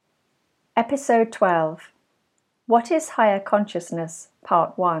Episode 12. What is Higher Consciousness?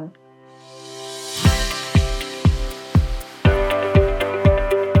 Part 1.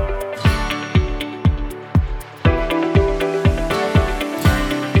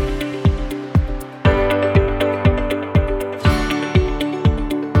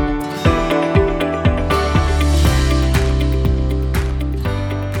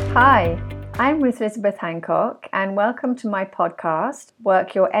 Hi, I'm Ruth Elizabeth Hancock, and welcome to my podcast,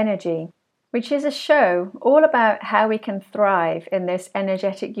 Work Your Energy, which is a show all about how we can thrive in this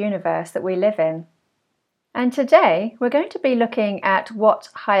energetic universe that we live in. And today we're going to be looking at what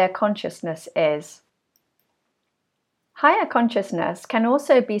higher consciousness is. Higher consciousness can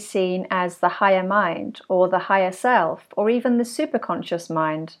also be seen as the higher mind, or the higher self, or even the superconscious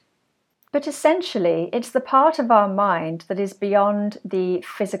mind. But essentially, it's the part of our mind that is beyond the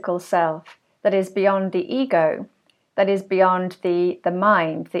physical self, that is beyond the ego, that is beyond the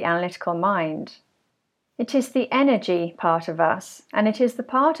mind, the analytical mind. It is the energy part of us, and it is the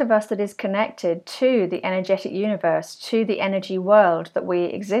part of us that is connected to the energetic universe, to the energy world that we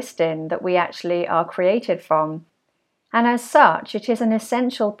exist in, that we actually are created from. And as such, it is an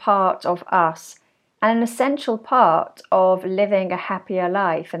essential part of us, and an essential part of living a happier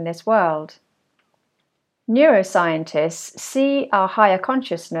life in this world. Neuroscientists see our higher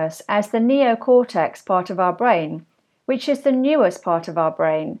consciousness as the neocortex part of our brain, which is the newest part of our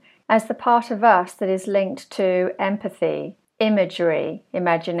brain, as the part of us that is linked to empathy, imagery,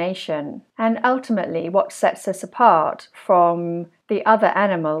 imagination, and ultimately what sets us apart from the other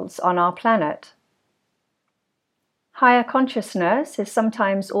animals on our planet. Higher consciousness is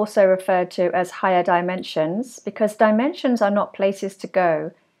sometimes also referred to as higher dimensions because dimensions are not places to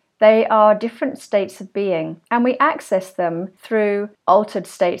go. They are different states of being, and we access them through altered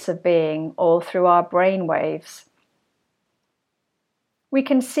states of being or through our brain waves. We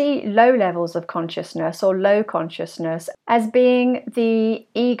can see low levels of consciousness or low consciousness as being the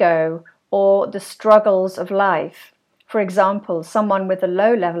ego or the struggles of life. For example, someone with a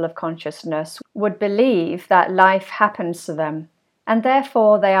low level of consciousness would believe that life happens to them, and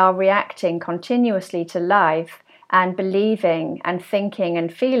therefore they are reacting continuously to life and believing and thinking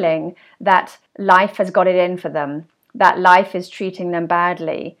and feeling that life has got it in for them, that life is treating them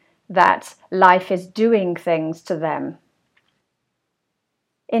badly, that life is doing things to them.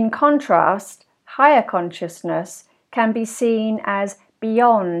 In contrast, higher consciousness can be seen as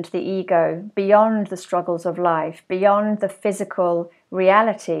beyond the ego, beyond the struggles of life, beyond the physical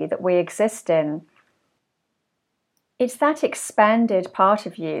reality that we exist in. It's that expanded part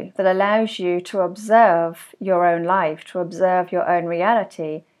of you that allows you to observe your own life, to observe your own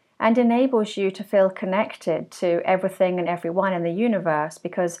reality, and enables you to feel connected to everything and everyone in the universe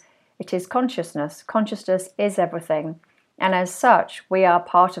because it is consciousness. Consciousness is everything, and as such, we are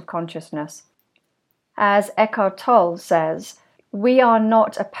part of consciousness. As Eckhart Tolle says, we are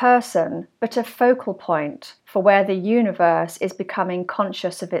not a person, but a focal point for where the universe is becoming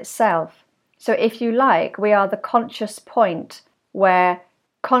conscious of itself. So if you like, we are the conscious point where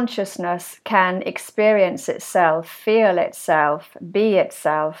consciousness can experience itself, feel itself, be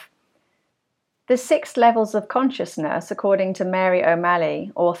itself. The 6 levels of consciousness, according to Mary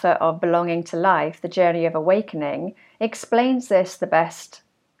O'Malley, author of Belonging to Life, The Journey of Awakening, explains this the best.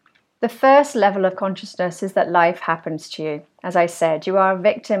 The first level of consciousness is that life happens to you. As I said, you are a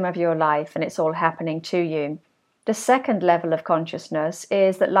victim of your life and it's all happening to you. The second level of consciousness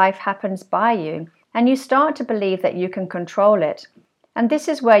is that life happens by you and you start to believe that you can control it. And this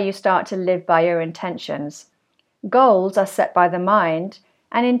is where you start to live by your intentions. Goals are set by the mind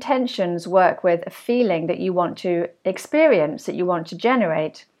and intentions work with a feeling that you want to experience, that you want to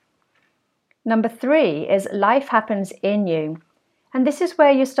generate. Number 3 is life happens in you. And this is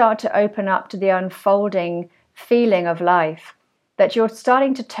where you start to open up to the unfolding feeling of life, that you're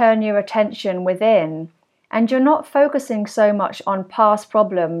starting to turn your attention within, and you're not focusing so much on past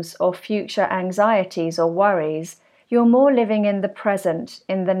problems or future anxieties or worries. You're more living in the present,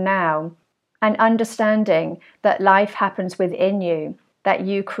 in the now, and understanding that life happens within you, that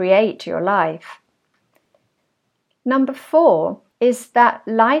you create your life. Number 4 is that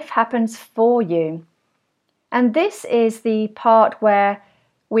life happens for you. And this is the part where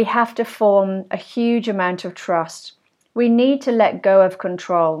we have to form a huge amount of trust. We need to let go of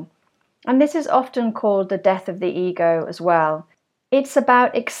control. And this is often called the death of the ego as well. It's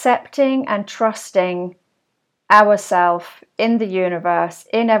about accepting and trusting ourselves in the universe,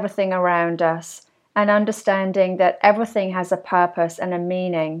 in everything around us, and understanding that everything has a purpose and a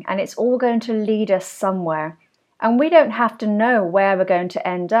meaning, and it's all going to lead us somewhere. And we don't have to know where we're going to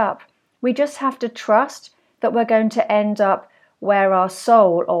end up. We just have to trust that we're going to end up where our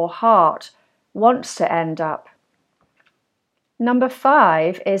soul or heart wants to end up. Number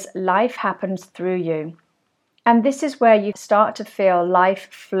 5 is life happens through you. And this is where you start to feel life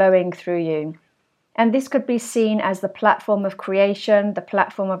flowing through you. And this could be seen as the platform of creation, the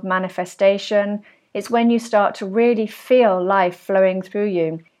platform of manifestation. It's when you start to really feel life flowing through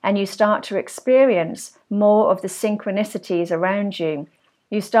you and you start to experience more of the synchronicities around you.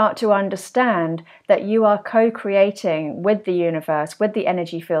 You start to understand that you are co-creating with the universe, with the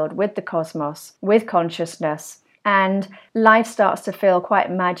energy field, with the cosmos, with consciousness. And life starts to feel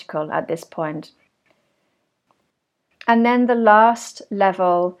quite magical at this point. And then the last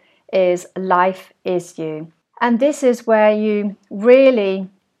level is life is you. And this is where you really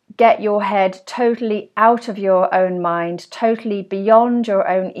get your head totally out of your own mind, totally beyond your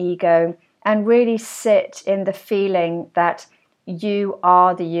own ego, and really sit in the feeling that you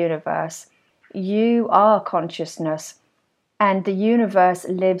are the universe. You are consciousness, and the universe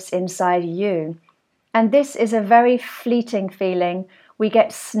lives inside you. And this is a very fleeting feeling. We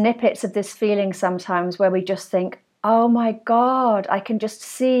get snippets of this feeling sometimes where we just think, oh my God, I can just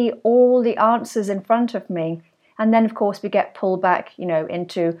see all the answers in front of me. And then, of course, we get pulled back,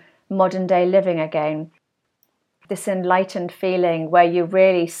 into modern day living again. This enlightened feeling where you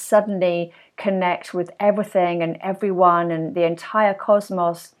really suddenly connect with everything and everyone and the entire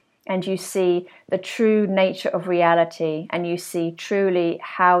cosmos, and you see the true nature of reality, and you see truly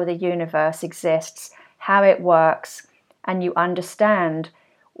how the universe exists, how it works, and you understand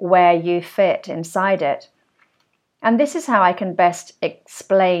where you fit inside it. And this is how I can best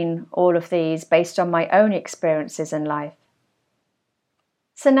explain all of these based on my own experiences in life.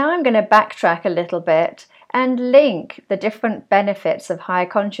 So now I'm going to backtrack a little bit and link the different benefits of higher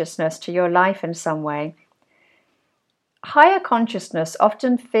consciousness to your life in some way. Higher consciousness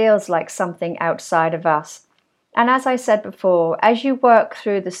often feels like something outside of us. And as I said before, as you work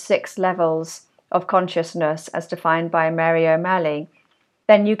through the 6 levels of consciousness as defined by Mary O'Malley,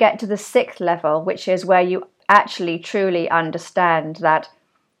 then you get to the 6th level, which is where you actually truly understand that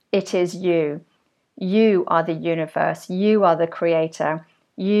it is you. You are the universe. You are the creator.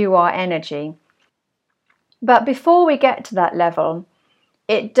 You are energy. But before we get to that level,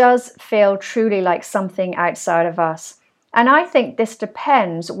 it does feel truly like something outside of us. And I think this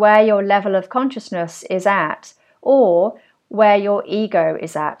depends where your level of consciousness is at, or where your ego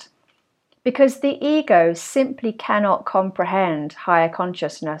is at. Because the ego simply cannot comprehend higher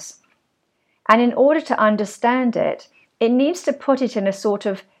consciousness. And in order to understand it, it needs to put it in a sort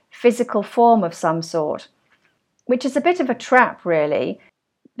of physical form of some sort, which is a bit of a trap, really,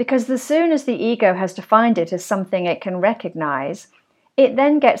 because as soon as the ego has defined it as something it can recognize, it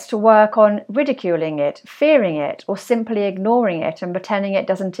then gets to work on ridiculing it, fearing it, or simply ignoring it and pretending it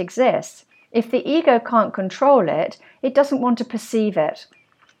doesn't exist. If the ego can't control it, it doesn't want to perceive it.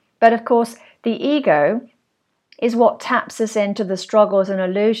 But of course, the ego is what taps us into the struggles and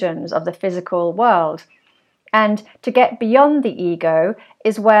illusions of the physical world. And to get beyond the ego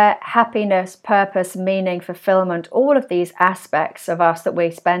is where happiness, purpose, meaning, fulfillment, all of these aspects of us that we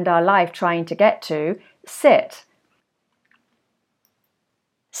spend our life trying to get to, sit.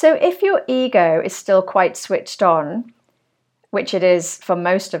 So if your ego is still quite switched on, which it is for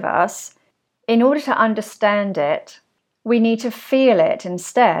most of us, in order to understand it, we need to feel it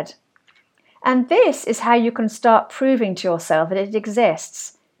instead. And this is how you can start proving to yourself that it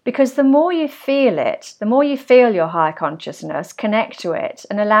exists. Because the more you feel it, the more you feel your higher consciousness, connect to it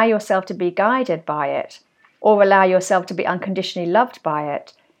and allow yourself to be guided by it, or allow yourself to be unconditionally loved by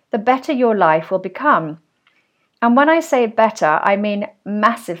it, the better your life will become. And when I say better, I mean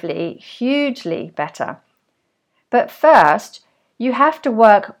massively, hugely better. But first, you have to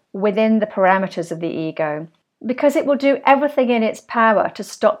work within the parameters of the ego, because it will do everything in its power to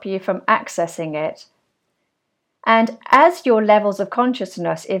stop you from accessing it. And as your levels of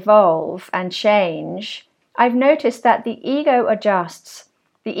consciousness evolve and change, I've noticed that the ego adjusts.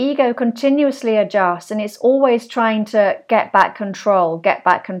 The ego continuously adjusts, and it's always trying to get back control.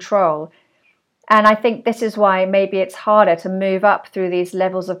 And I think this is why maybe it's harder to move up through these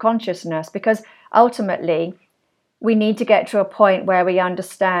levels of consciousness, because ultimately we need to get to a point where we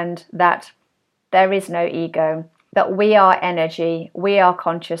understand that there is no ego, that we are energy, we are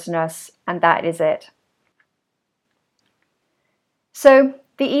consciousness, and that is it. So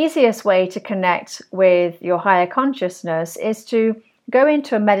the easiest way to connect with your higher consciousness is to go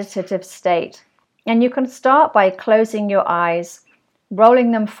into a meditative state. And you can start by closing your eyes,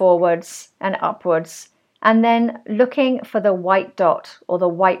 rolling them forwards and upwards, and then looking for the white dot or the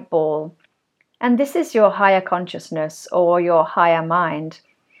white ball. And this is your higher consciousness or your higher mind.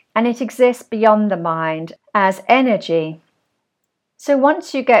 And it exists beyond the mind as energy. So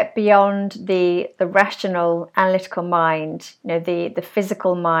once you get beyond the rational, analytical mind, the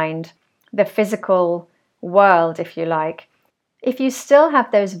physical mind, the physical world, if you like, if you still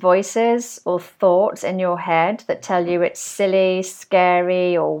have those voices or thoughts in your head that tell you it's silly,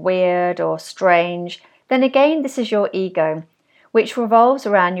 scary, or weird, or strange, then again, this is your ego, which revolves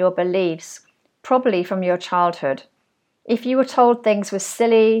around your beliefs, probably from your childhood. If you were told things were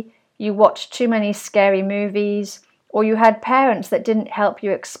silly, you watched too many scary movies, or you had parents that didn't help you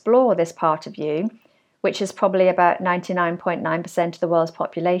explore this part of you, which is probably about 99.9% of the world's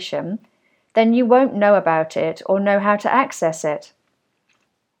population, then you won't know about it or know how to access it.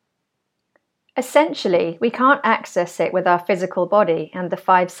 Essentially, we can't access it with our physical body and the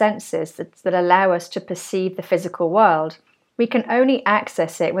five senses that allow us to perceive the physical world. We can only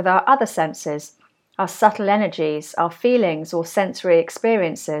access it with our other senses, our subtle energies, our feelings or sensory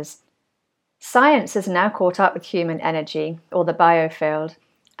experiences. Science has now caught up with human energy, or the biofield,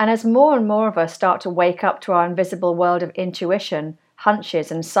 and as more and more of us start to wake up to our invisible world of intuition,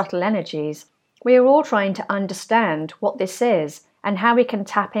 hunches and subtle energies, we are all trying to understand what this is and how we can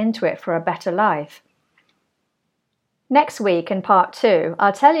tap into it for a better life. Next week, in part 2,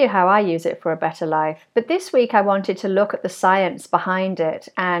 I'll tell you how I use it for a better life, but this week I wanted to look at the science behind it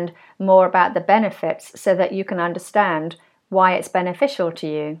and more about the benefits so that you can understand why it's beneficial to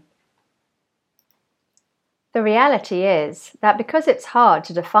you. The reality is that because it's hard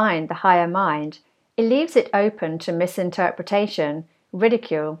to define the higher mind, it leaves it open to misinterpretation,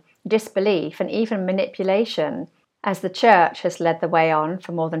 ridicule, disbelief, and even manipulation, as the Church has led the way on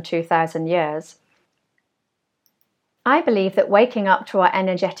for more than 2,000 years. I believe that waking up to our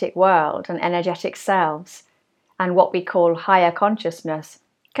energetic world and energetic selves, and what we call higher consciousness,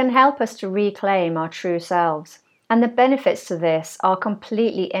 can help us to reclaim our true selves. And the benefits to this are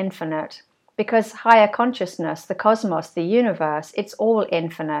completely infinite, because higher consciousness, the cosmos, the universe, it's all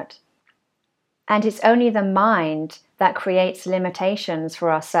infinite. And it's only the mind that creates limitations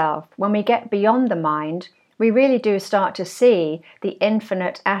for ourselves. When we get beyond the mind, we really do start to see the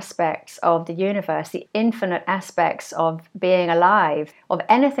infinite aspects of the universe, the infinite aspects of being alive, of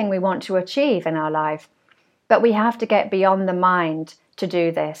anything we want to achieve in our life. But we have to get beyond the mind to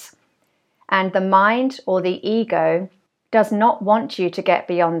do this. And the mind, or the ego, does not want you to get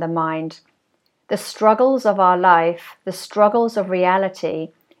beyond the mind. The struggles of our life, the struggles of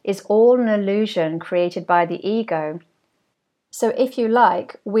reality, is all an illusion created by the ego. So if you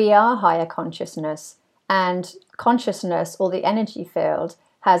like, we are higher consciousness, and consciousness, or the energy field,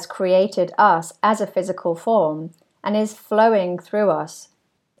 has created us as a physical form and is flowing through us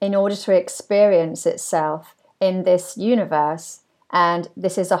in order to experience itself in this universe. And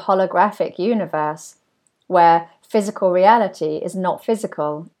this is a holographic universe where physical reality is not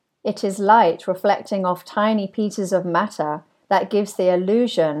physical. It is light reflecting off tiny pieces of matter that gives the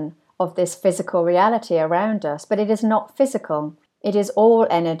illusion of this physical reality around us, but it is not physical. It is all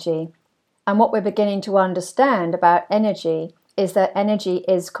energy. And what we're beginning to understand about energy is that energy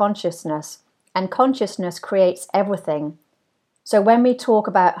is consciousness, and consciousness creates everything. So when we talk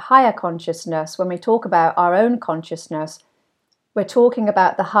about higher consciousness, when we talk about our own consciousness, we're talking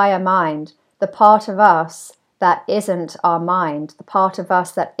about the higher mind, the part of us that isn't our mind, the part of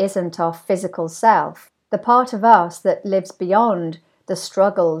us that isn't our physical self, the part of us that lives beyond the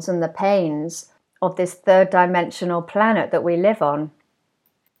struggles and the pains of this third-dimensional planet that we live on.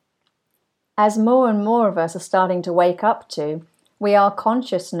 As more and more of us are starting to wake up to, we are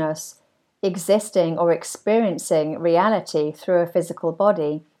consciousness existing or experiencing reality through a physical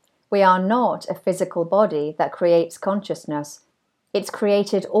body. We are not a physical body that creates consciousness. It's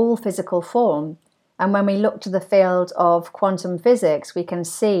created all physical form. And when we look to the field of quantum physics, we can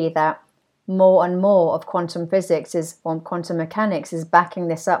see that more and more of quantum physics or quantum mechanics is backing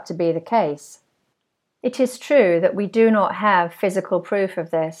this up to be the case. It is true that we do not have physical proof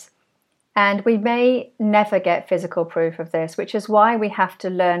of this, and we may never get physical proof of this, which is why we have to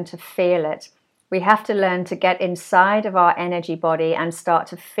learn to feel it. We have to learn to get inside of our energy body and start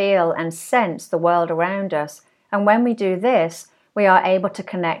to feel and sense the world around us. And when we do this, we are able to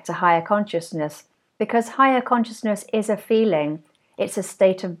connect to higher consciousness, because higher consciousness is a feeling. It's a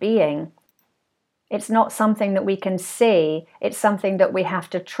state of being. It's not something that we can see. It's something that we have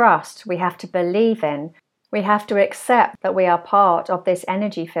to trust, we have to believe in. We have to accept that we are part of this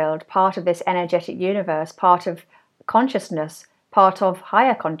energy field, part of this energetic universe, part of consciousness, part of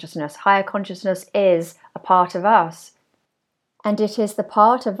higher consciousness. Higher consciousness is a part of us. And it is the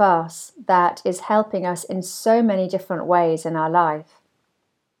part of us that is helping us in so many different ways in our life.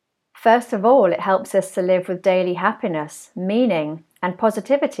 First of all, it helps us to live with daily happiness, meaning, and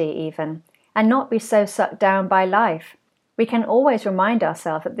positivity even, and not be so sucked down by life. We can always remind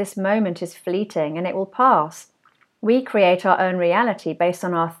ourselves that this moment is fleeting and it will pass. We create our own reality based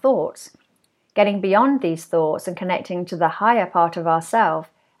on our thoughts. Getting beyond these thoughts and connecting to the higher part of ourselves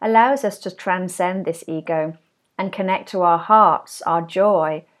allows us to transcend this ego and connect to our hearts, our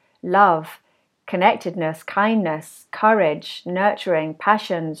joy, love, connectedness, kindness, courage, nurturing,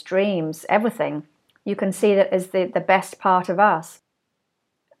 passions, dreams, everything. You can see that as the best part of us.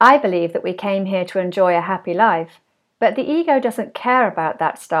 I believe that we came here to enjoy a happy life, but the ego doesn't care about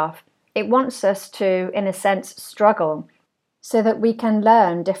that stuff. It wants us to, in a sense, struggle so that we can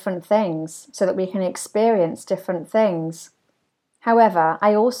learn different things, so that we can experience different things. However,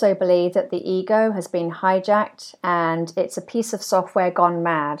 I also believe that the ego has been hijacked and it's a piece of software gone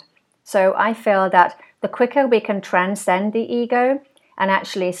mad. So I feel that the quicker we can transcend the ego and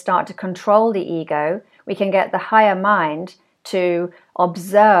actually start to control the ego, we can get the higher mind to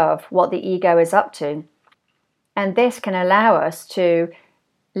observe what the ego is up to. And this can allow us to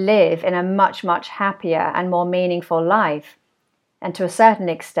live in a much, much happier and more meaningful life. And to a certain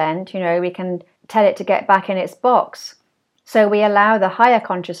extent, we can tell it to get back in its box. So we allow the higher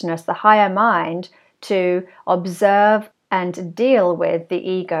consciousness, the higher mind, to observe and deal with the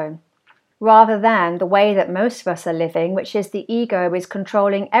ego, rather than the way that most of us are living, which is the ego is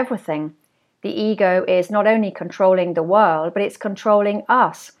controlling everything. The ego is not only controlling the world, but it's controlling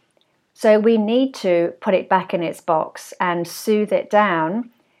us. So we need to put it back in its box and soothe it down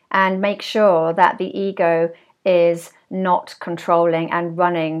and make sure that the ego is not controlling and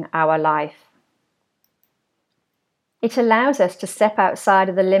running our life. It allows us to step outside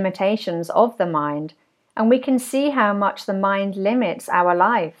of the limitations of the mind, and we can see how much the mind limits our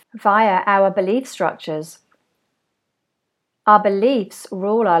life via our belief structures. Our beliefs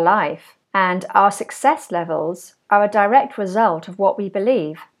rule our life, and our success levels are a direct result of what we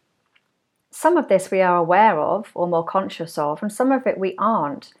believe. Some of this we are aware of or more conscious of, and some of it we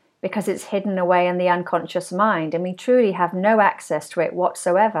aren't, because it's hidden away in the unconscious mind and we truly have no access to it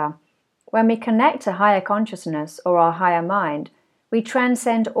whatsoever. When we connect to higher consciousness or our higher mind, we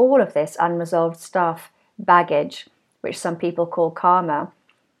transcend all of this unresolved stuff, baggage, which some people call karma,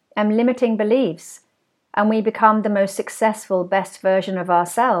 and limiting beliefs, and we become the most successful, best version of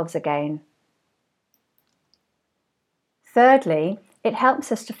ourselves again. Thirdly, it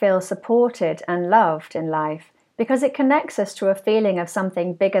helps us to feel supported and loved in life because it connects us to a feeling of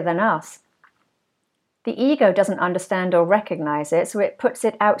something bigger than us. The ego doesn't understand or recognize it, so it puts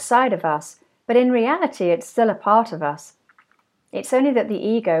it outside of us, but in reality it's still a part of us. It's only that the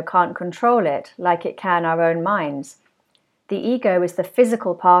ego can't control it like it can our own minds. The ego is the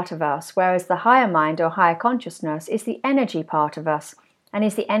physical part of us, whereas the higher mind or higher consciousness is the energy part of us and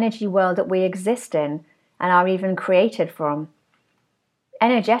is the energy world that we exist in and are even created from.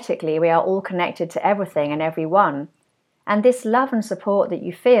 Energetically, we are all connected to everything and everyone, and this love and support that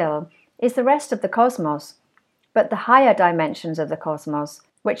you feel is the rest of the cosmos, but the higher dimensions of the cosmos,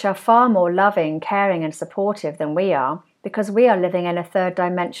 which are far more loving, caring and supportive than we are, because we are living in a third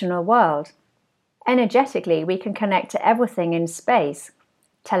dimensional world. Energetically, we can connect to everything in space,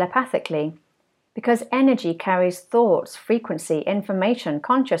 telepathically, because energy carries thoughts, frequency, information,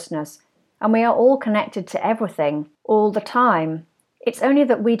 consciousness, and we are all connected to everything, all the time. It's only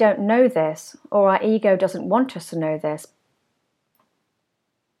that we don't know this, or our ego doesn't want us to know this.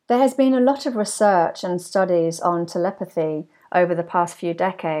 There has been a lot of research and studies on telepathy over the past few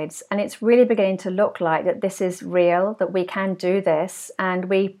decades, and it's really beginning to look like that this is real, that we can do this, and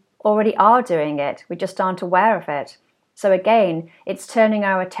we already are doing it. We just aren't aware of it. So again, it's turning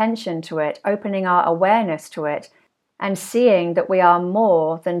our attention to it, opening our awareness to it, and seeing that we are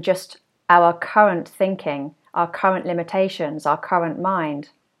more than just our current thinking, our current limitations, our current mind.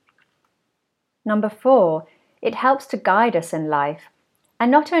 Number 4, it helps to guide us in life, and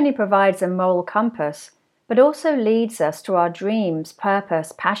not only provides a moral compass, but also leads us to our dreams,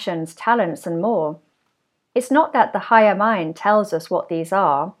 purpose, passions, talents, and more. It's not that the higher mind tells us what these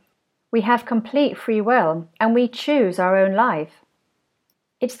are. We have complete free will, and we choose our own life.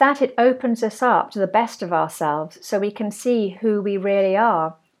 It's that it opens us up to the best of ourselves so we can see who we really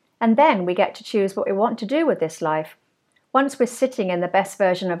are, and then we get to choose what we want to do with this life. Once we're sitting in the best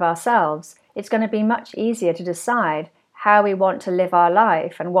version of ourselves, it's going to be much easier to decide how we want to live our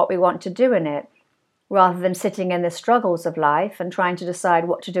life and what we want to do in it, rather than sitting in the struggles of life and trying to decide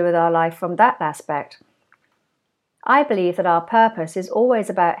what to do with our life from that aspect. I believe that our purpose is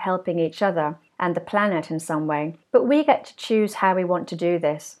always about helping each other and the planet in some way, but we get to choose how we want to do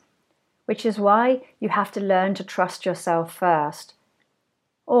this, which is why you have to learn to trust yourself first.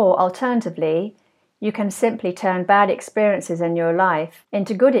 Or alternatively, you can simply turn bad experiences in your life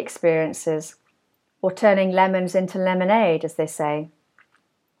into good experiences. or turning lemons into lemonade, as they say.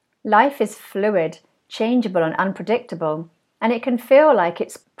 Life is fluid, changeable and unpredictable, and it can feel like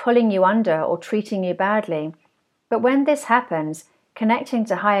it's pulling you under or treating you badly. But when this happens, connecting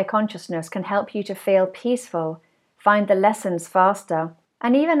to higher consciousness can help you to feel peaceful, find the lessons faster,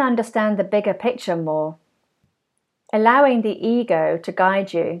 and even understand the bigger picture more. Allowing the ego to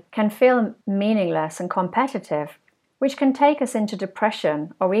guide you can feel meaningless and competitive, which can take us into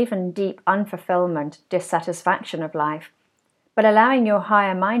depression or even deep unfulfillment, dissatisfaction of life. But allowing your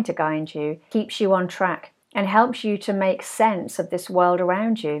higher mind to guide you keeps you on track and helps you to make sense of this world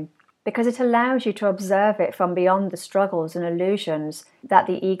around you, because it allows you to observe it from beyond the struggles and illusions that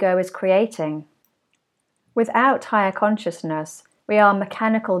the ego is creating. Without higher consciousness, we are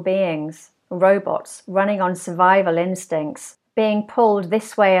mechanical beings, robots running on survival instincts, being pulled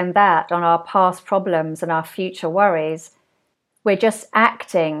this way and that on our past problems and our future worries. We're just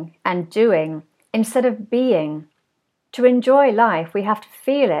acting and doing instead of being. To enjoy life, we have to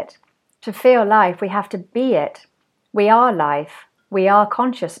feel it. To feel life, we have to be it. We are life. We are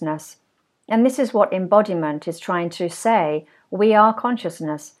consciousness. And this is what embodiment is trying to say. We are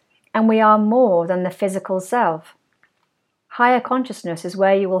consciousness, and we are more than the physical self. Higher consciousness is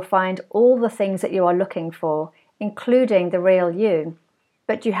where you will find all the things that you are looking for, including the real you.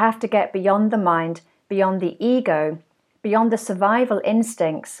 But you have to get beyond the mind, beyond the ego, beyond the survival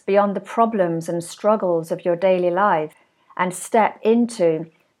instincts, beyond the problems and struggles of your daily life, and step into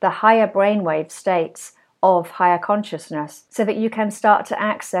the higher brainwave states of higher consciousness so that you can start to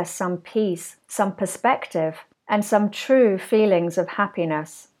access some peace, some perspective, and some true feelings of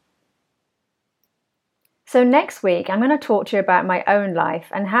happiness. So next week, I'm going to talk to you about my own life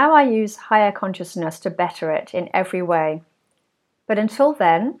and how I use higher consciousness to better it in every way. But until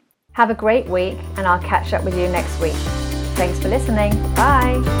then, have a great week and I'll catch up with you next week. Thanks for listening.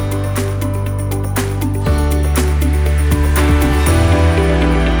 Bye.